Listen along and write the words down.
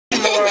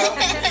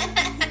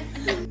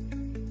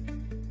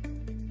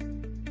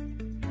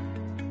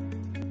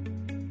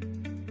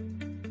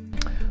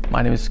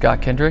My name is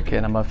Scott Kendrick,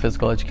 and I'm a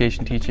physical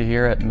education teacher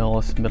here at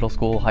Millis Middle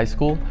School, High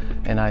School,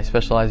 and I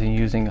specialize in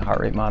using heart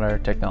rate monitor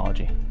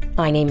technology.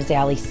 My name is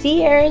Allie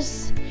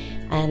Sears,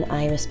 and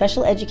I'm a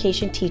special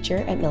education teacher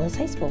at Millis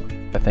High School.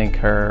 I think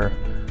her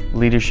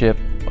leadership,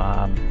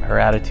 her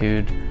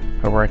attitude,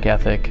 her work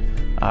ethic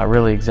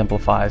really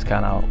exemplifies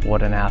kind of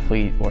what an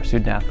athlete or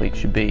student athlete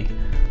should be.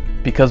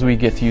 Because we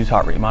get to use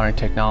heart rate monitoring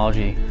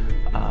technology,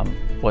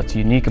 what's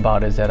unique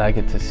about it is that I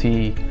get to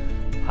see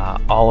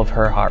all of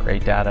her heart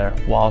rate data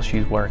while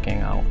she's working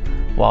out,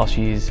 while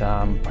she's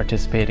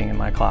participating in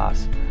my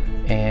class,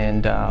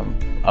 and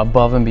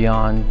above and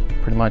beyond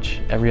pretty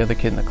much every other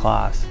kid in the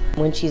class.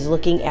 When she's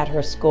looking at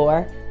her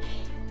score,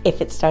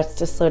 if it starts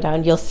to slow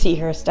down, you'll see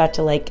her start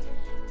to like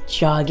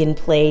jog in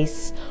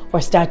place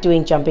or start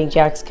doing jumping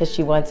jacks because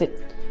she wants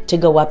it to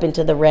go up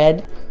into the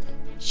red.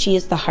 She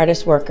is the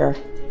hardest worker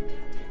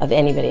of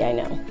anybody I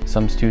know.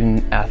 Some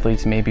student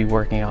athletes may be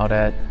working out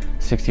at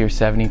 60 or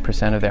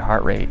 70% of their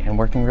heart rate and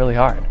working really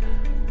hard.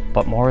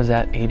 But Maura's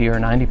at 80 or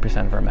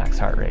 90% of her max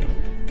heart rate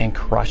and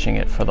crushing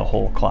it for the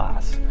whole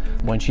class.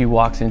 When she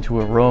walks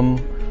into a room,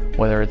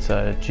 whether it's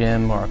a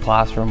gym or a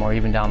classroom or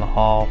even down the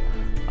hall,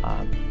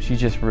 she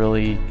just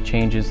really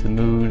changes the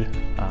mood,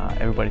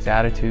 everybody's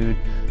attitude,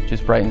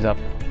 just brightens up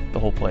the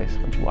whole place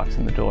when she walks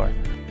in the door.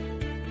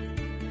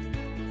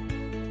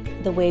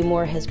 The way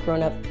Maura has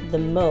grown up the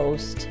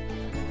most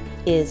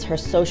is her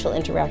social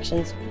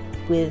interactions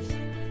with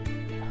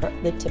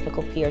the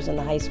typical peers in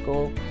the high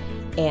school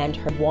and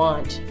her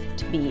want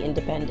to be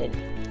independent.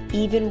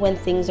 Even when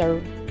things are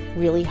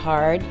really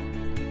hard,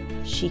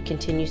 she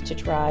continues to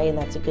try, and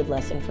that's a good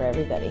lesson for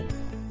everybody.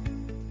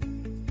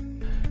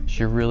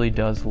 She really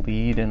does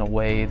lead in a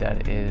way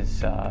that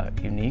is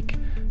unique,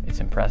 it's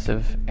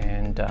impressive,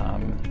 and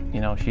you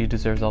know, she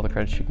deserves all the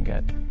credit she can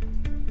get.